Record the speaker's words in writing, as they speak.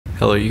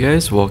Hello you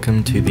guys,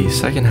 welcome to the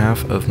second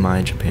half of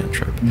my Japan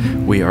trip.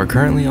 We are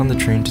currently on the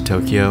train to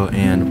Tokyo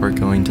and we're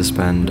going to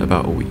spend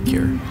about a week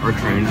here. Our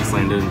train just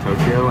landed in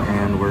Tokyo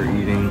and we're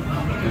eating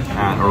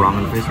at a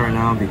ramen place right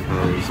now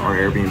because our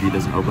Airbnb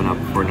doesn't open up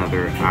for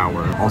another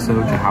hour. Also,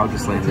 Jahao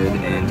just landed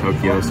in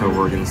Tokyo, so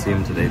we're gonna see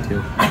him today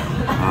too.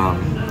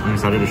 I'm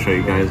excited to show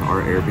you guys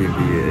our Airbnb.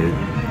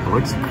 It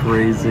looks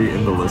crazy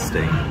in the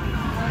listing.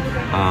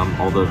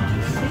 All the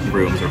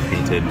rooms are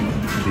painted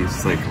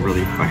these like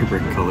really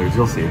vibrant colors.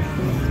 You'll see.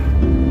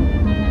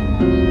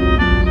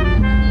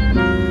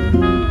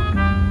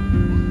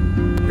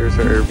 Here's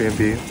our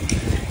Airbnb.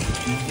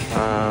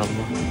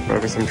 We're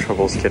having some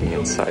troubles getting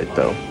inside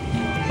though.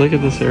 Look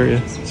at this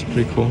area, it's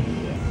pretty cool.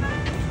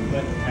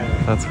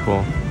 That's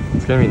cool.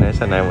 It's gonna be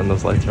nice at night when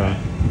those lights are on.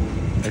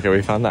 Okay,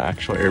 we found the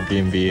actual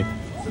Airbnb.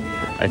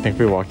 I think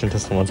we walked into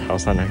someone's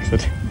house on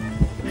accident.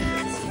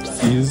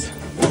 Jeez.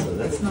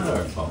 That's not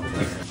our fault.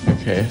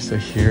 Okay, so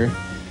here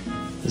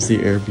is the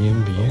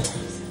Airbnb.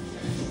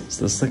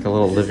 So this is like a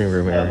little living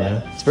room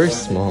area. It's very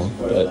small,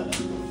 but it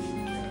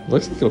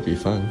looks like it'll be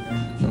fun.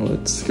 Now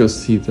let's go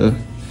see the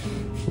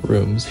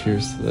rooms.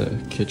 Here's the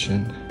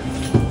kitchen.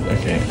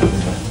 Okay.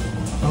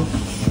 Oh,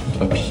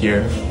 up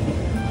here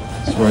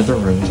is where the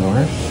rooms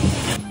are.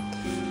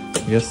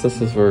 I guess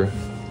this is where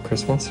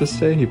Chris wants to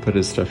stay. He put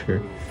his stuff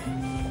here.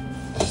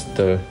 Just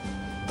the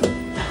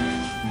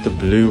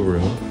blue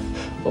room.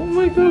 Oh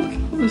my god, look at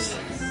all this.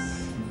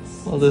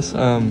 All this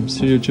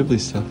Studio Ghibli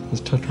stuff,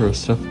 this Totoro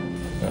stuff.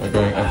 Now we're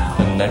going up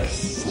the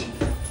next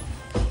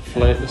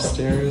flight of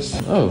stairs.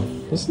 Oh,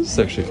 this is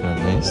actually kind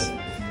of nice.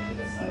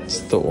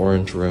 It's the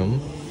orange room.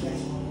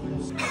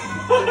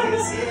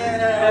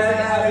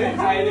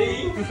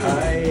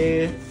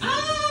 Hi.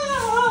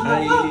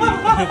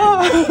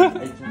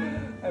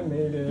 I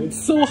made it.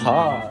 It's so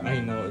hot.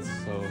 I know, it's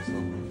so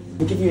hot.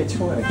 We'll give you a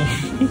tour.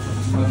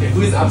 Okay,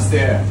 who's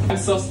upstairs? I'm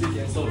so sleepy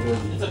and so dirty.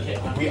 It's okay.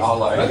 We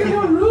all are. Look at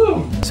your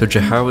room. So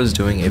Jahao is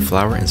doing a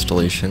flower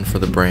installation for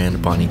the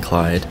brand Bonnie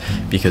Clyde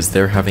because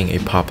they're having a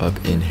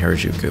pop-up in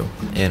Harajuku.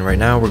 And right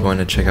now we're going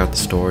to check out the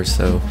store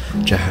so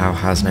Jahao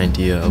has an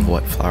idea of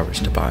what flowers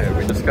to buy.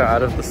 We just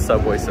got out of the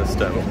subway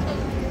system.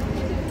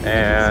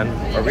 And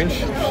are we in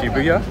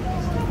Shibuya?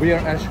 We are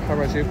at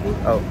Harajuku.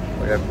 Oh,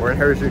 okay. We're in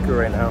Harajuku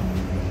right now.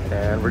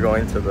 And we're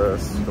going to the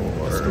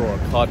store. A store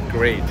called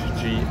Great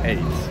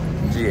G8.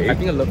 G8? I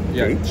think it looks,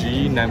 yeah, Gate?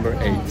 G number 8.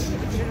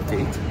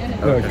 Gate?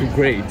 Okay. No,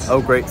 Great.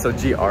 Oh, great. So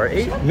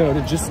GR8? No,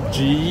 it's just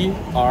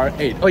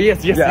GR8. Oh,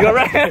 yes, yeah. You're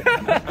right.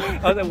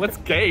 I was like, what's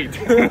gate?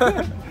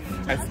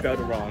 I spelled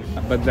it wrong.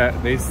 But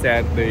that they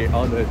said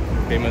all the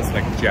famous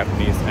like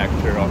Japanese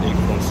actor or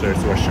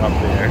influencers were shop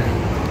there.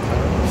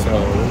 So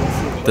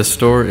the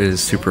store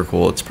is super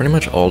cool. It's pretty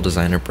much all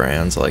designer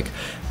brands like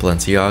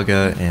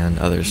Balenciaga and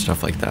other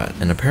stuff like that.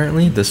 And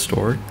apparently this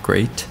store,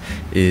 Great,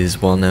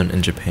 is well known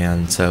in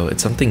Japan, so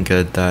it's something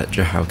good that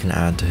Jahao can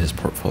add to his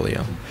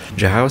portfolio.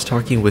 Jahao is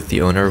talking with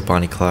the owner of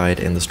Bonnie Clyde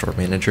and the store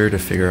manager to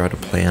figure out a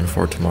plan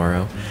for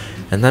tomorrow.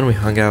 And then we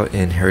hung out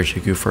in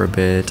Harajuku for a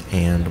bit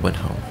and went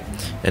home.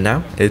 And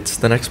now it's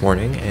the next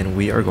morning and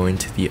we are going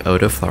to the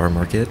Oda flower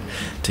market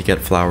to get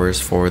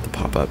flowers for the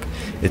pop-up.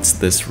 It's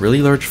this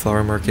really large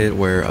flower market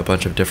where a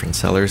bunch of different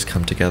sellers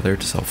come together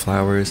to sell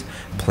flowers,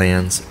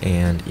 plants,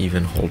 and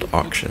even hold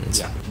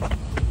auctions.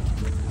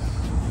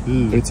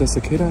 it's a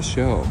cicada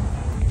show.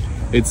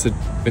 It's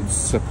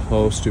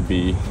supposed to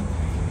be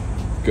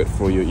good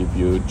for you if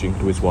you drink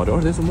with water.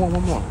 Oh, there's one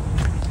more.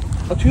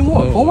 Oh, two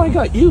more. Oh my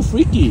god, ew,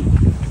 freaky.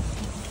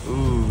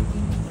 Ooh.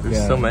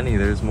 There's so many.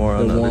 There's more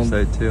on the other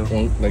side too.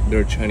 Like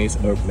their Chinese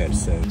herb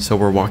medicine. So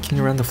we're walking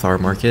around the flower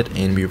market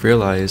and we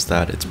realize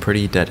that it's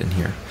pretty dead in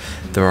here.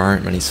 There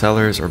aren't many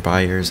sellers or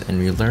buyers and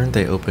we learned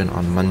they open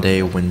on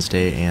Monday,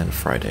 Wednesday, and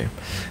Friday.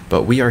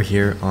 But we are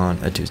here on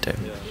a Tuesday.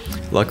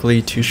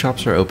 Luckily, 2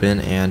 shops are open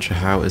and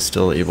Jahao is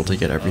still able to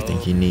get everything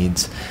he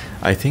needs.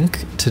 I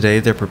think today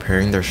they're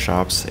preparing their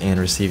shops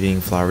and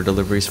receiving flower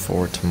deliveries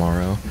for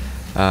tomorrow.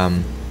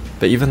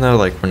 But even though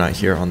like we're not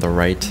here on the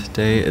right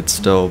day, it's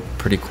still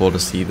pretty cool to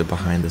see the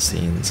behind the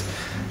scenes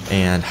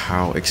and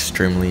how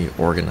extremely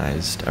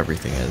organized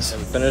everything is.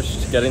 We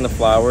finished getting the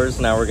flowers,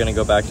 now we're gonna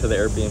go back to the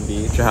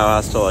Airbnb. Jahao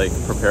has to like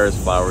prepare his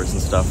flowers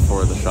and stuff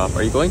for the shop.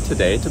 Are you going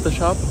today to the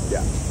shop?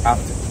 Yeah,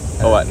 after.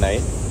 Oh, at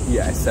night?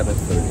 Yeah, at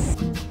 7:30.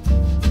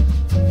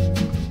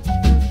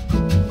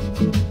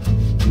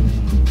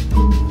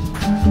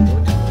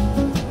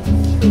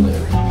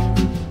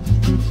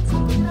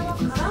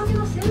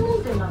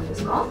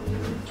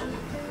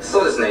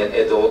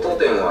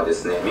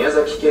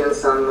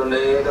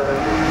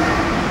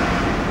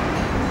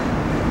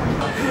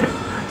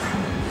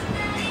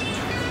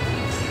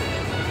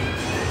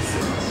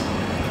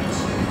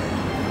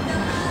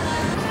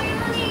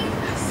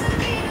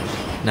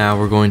 Now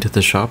we're going to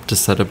the shop to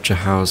set up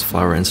Jahao's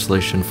flower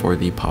installation for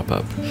the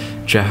pop-up.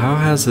 Jahao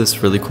has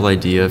this really cool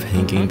idea of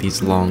hanging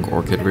these long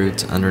orchid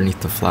roots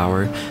underneath the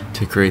flower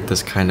to create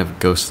this kind of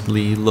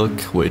ghostly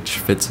look which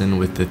fits in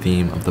with the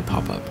theme of the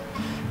pop-up.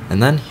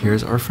 And then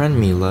here's our friend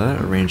Mila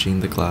arranging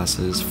the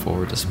glasses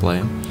for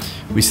display.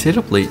 We stayed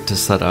up late to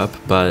set up,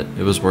 but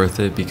it was worth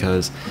it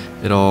because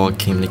it all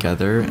came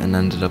together and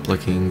ended up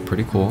looking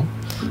pretty cool.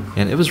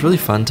 And it was really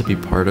fun to be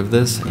part of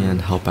this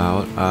and help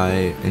out.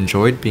 I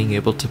enjoyed being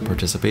able to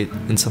participate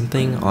in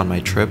something on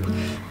my trip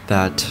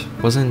that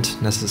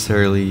wasn't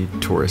necessarily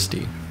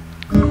touristy.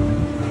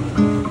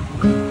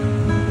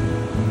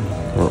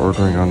 We're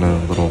ordering on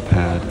a little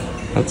pad.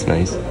 That's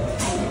nice.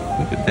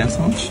 Look at this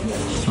much.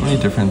 So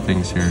many different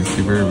things here.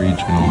 Super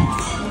regional.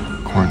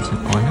 Corn soup.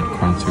 Oh, I had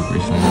corn soup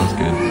recently. That was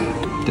good.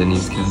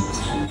 Denny's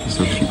kids.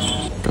 So cheap.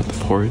 Got the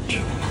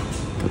porridge.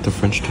 Got the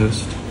French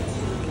toast.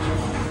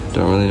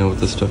 Don't really know what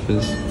this stuff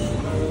is,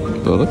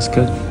 but it looks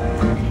good.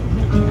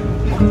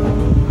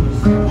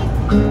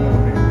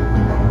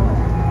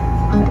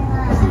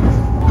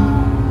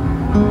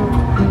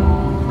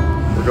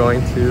 We're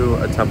going to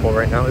a temple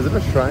right now. Is it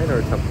a shrine or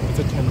a temple? It's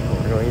a temple.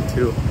 We're going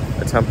to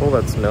a temple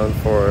that's known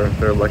for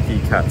their lucky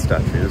cat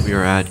statues. We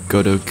are at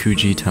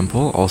Gotokuji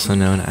Temple, also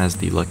known as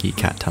the Lucky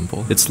Cat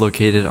Temple. It's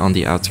located on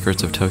the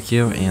outskirts of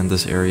Tokyo, and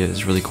this area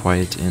is really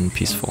quiet and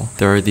peaceful.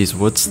 There are these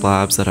wood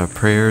slabs that have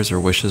prayers or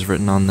wishes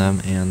written on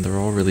them, and they're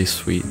all really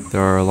sweet.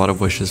 There are a lot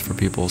of wishes for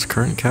people's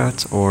current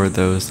cats or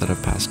those that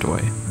have passed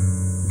away.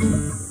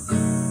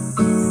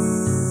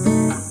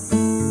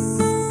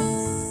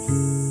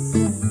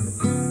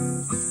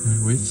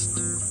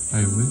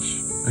 I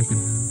wish I could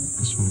have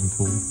a swimming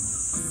pool.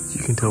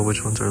 You can tell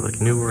which ones are like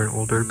newer and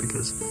older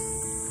because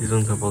these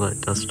ones have all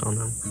that dust on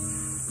them.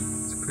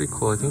 It's pretty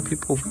cool. I think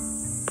people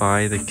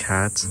buy the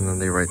cats and then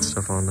they write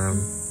stuff on them,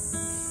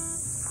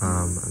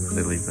 and then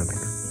they leave them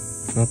here.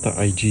 Not the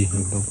IG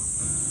handle.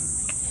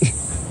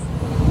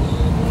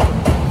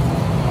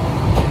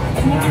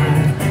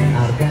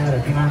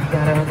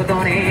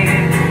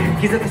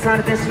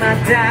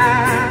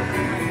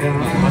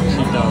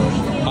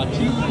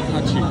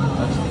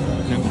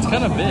 It's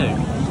kind of big.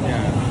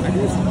 Yeah, I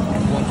just want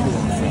to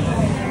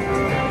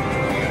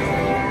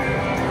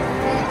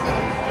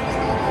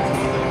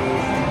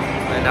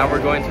And now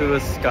we're going to a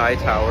sky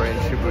tower in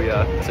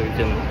Shibuya so we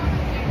can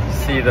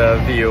see the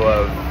view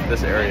of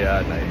this area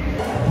at night.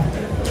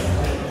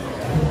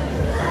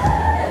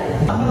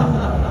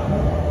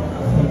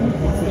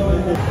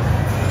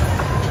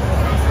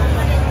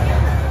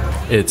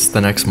 It's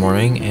the next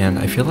morning and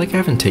I feel like I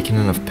haven't taken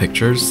enough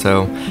pictures,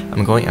 so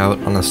I'm going out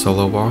on a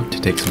solo walk to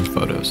take some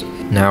photos.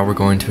 Now we're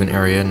going to an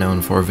area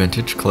known for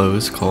vintage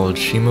clothes called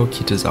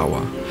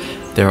Shimokitazawa.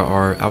 There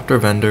are outdoor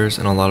vendors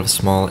and a lot of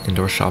small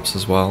indoor shops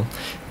as well.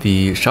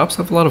 The shops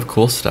have a lot of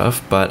cool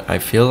stuff, but I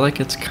feel like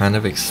it's kind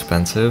of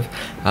expensive.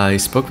 I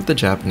spoke with a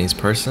Japanese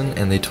person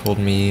and they told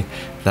me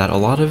that a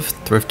lot of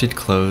thrifted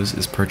clothes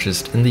is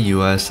purchased in the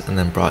US and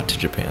then brought to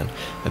Japan.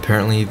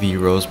 Apparently the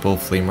Rose Bowl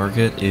flea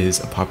market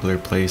is a popular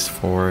place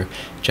for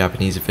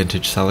Japanese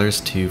vintage sellers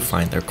to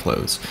find their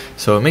clothes.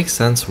 So it makes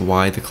sense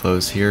why the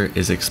clothes here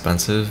is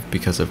expensive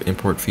because of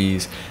import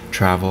fees,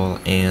 travel,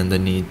 and the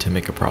need to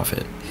make a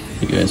profit.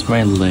 You guys,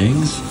 my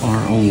legs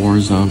are a war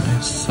zone. I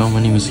have so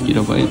many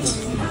mosquito bites.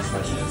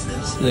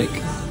 Sick.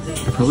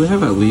 I probably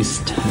have at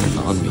least 10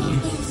 on me.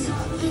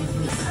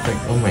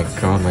 Like, oh my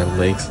god, my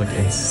legs look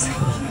insane.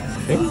 I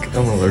think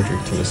I'm allergic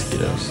to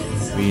mosquitoes.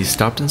 We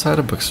stopped inside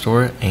a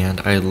bookstore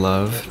and I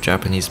love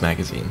Japanese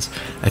magazines.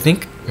 I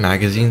think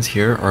magazines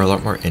here are a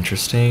lot more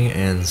interesting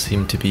and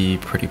seem to be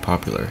pretty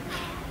popular.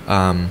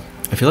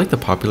 I feel like the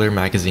popular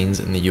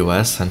magazines in the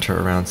US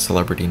center around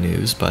celebrity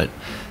news, but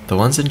the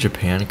ones in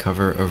Japan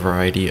cover a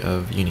variety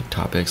of unique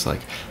topics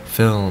like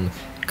film,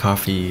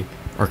 coffee,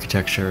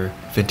 architecture,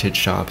 vintage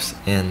shops,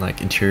 and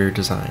like interior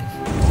design.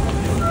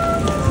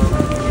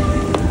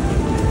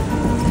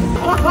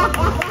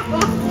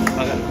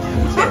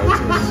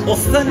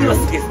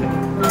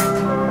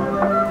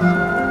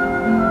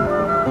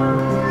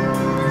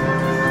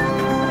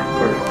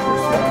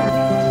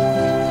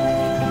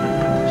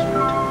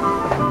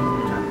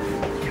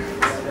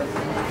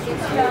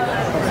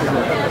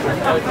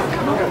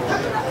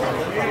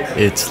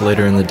 It's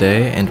later in the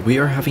day, and we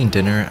are having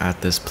dinner at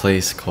this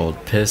place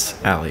called Piss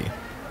Alley.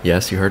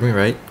 Yes, you heard me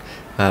right.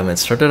 It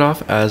started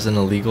off as an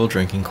illegal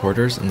drinking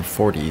quarters in the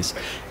 40s,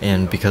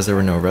 and because there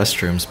were no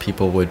restrooms,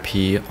 people would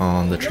pee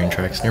on the train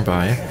tracks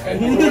nearby.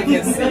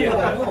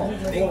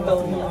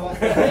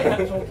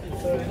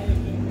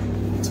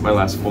 It's my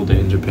last full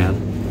day in Japan.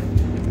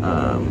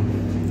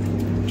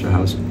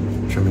 Jahao's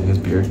trimming his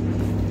beard.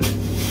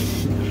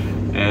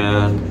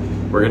 And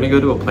we're gonna go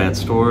to a plant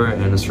store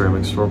and a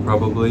ceramic store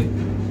probably.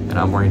 And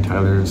I'm wearing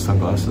Tyler's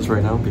sunglasses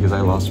right now because I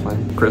lost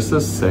mine. Chris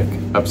is sick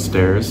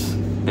upstairs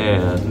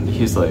and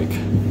he's like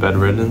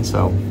bedridden,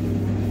 so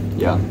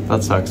yeah,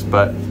 that sucks.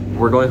 But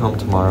we're going home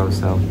tomorrow,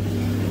 so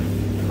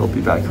we'll be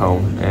back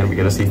home and we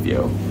get to see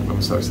Theo.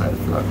 I'm so excited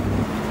for that.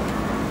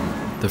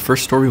 The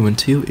first store we went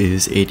to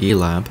is 88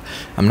 Lab.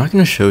 I'm not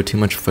going to show too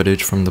much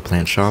footage from the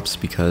plant shops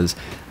because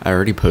I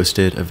already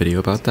posted a video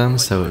about them,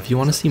 so if you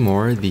want to see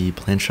more, the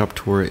plant shop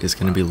tour is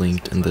going to be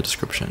linked in the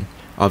description.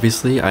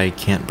 Obviously, I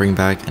can't bring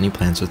back any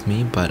plants with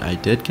me, but I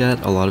did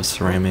get a lot of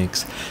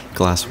ceramics,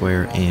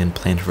 glassware, and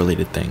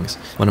plant-related things.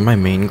 One of my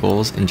main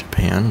goals in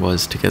Japan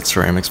was to get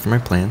ceramics for my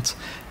plants,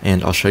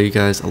 and I'll show you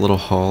guys a little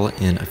haul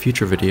in a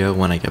future video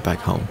when I get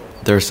back home.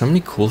 There are so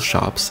many cool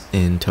shops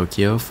in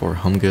Tokyo for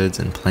home goods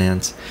and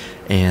plants,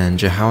 and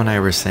Jihao and I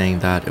were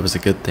saying that it was a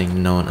good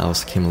thing no one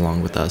else came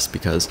along with us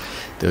because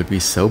they would be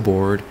so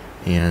bored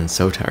and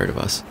so tired of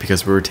us,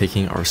 because we were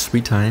taking our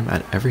sweet time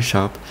at every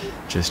shop,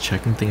 just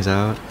checking things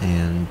out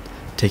and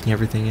taking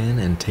everything in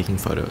and taking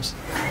photos.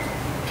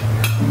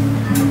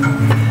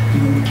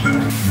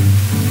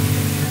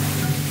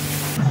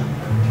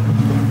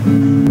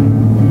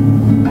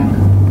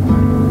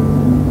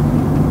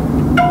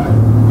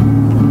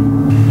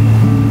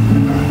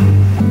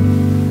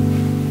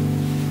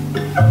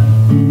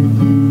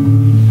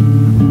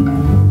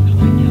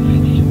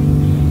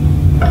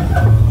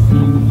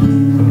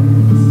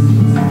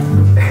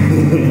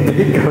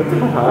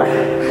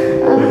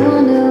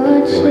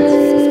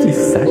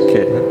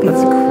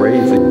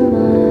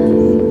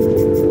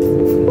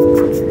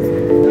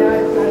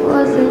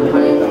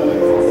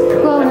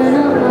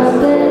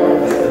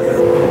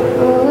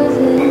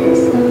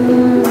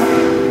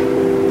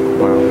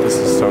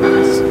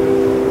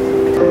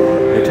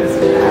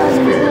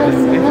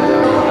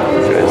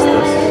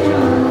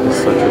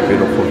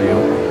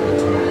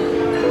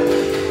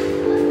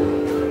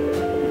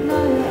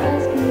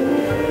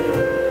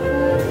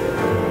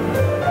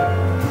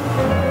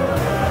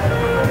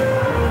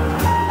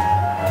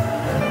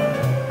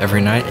 Every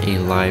night a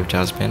live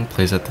jazz band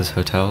plays at this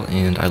hotel,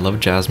 and I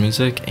love jazz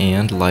music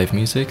and live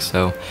music,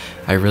 so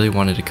I really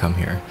wanted to come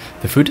here.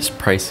 The food is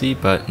pricey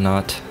but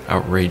not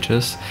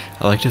outrageous.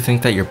 I like to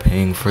think that you're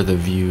paying for the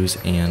views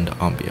and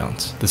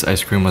ambiance. This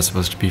ice cream was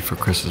supposed to be for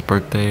Chris's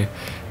birthday,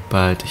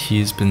 but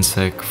he's been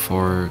sick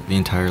for the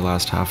entire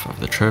last half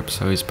of the trip,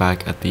 so he's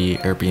back at the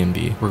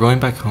Airbnb. We're going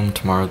back home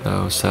tomorrow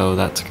though, so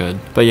that's good.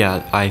 But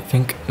yeah, I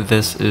think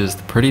this is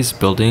the prettiest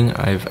building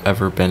I've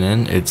ever been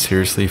in. It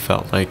seriously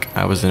felt like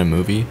I was in a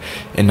movie,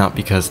 and not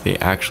because they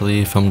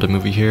actually filmed a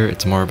movie here.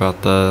 It's more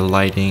about the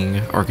lighting,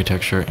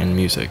 architecture, and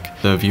music.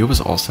 The view was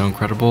also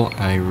incredible.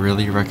 I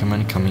really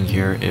recommend coming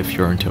here if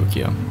you're in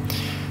Tokyo.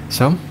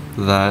 So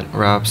that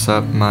wraps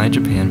up my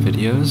Japan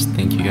videos.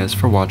 Thank you guys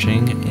for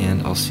watching,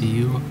 and I'll see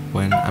you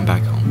when I'm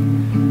back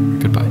home.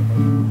 Goodbye.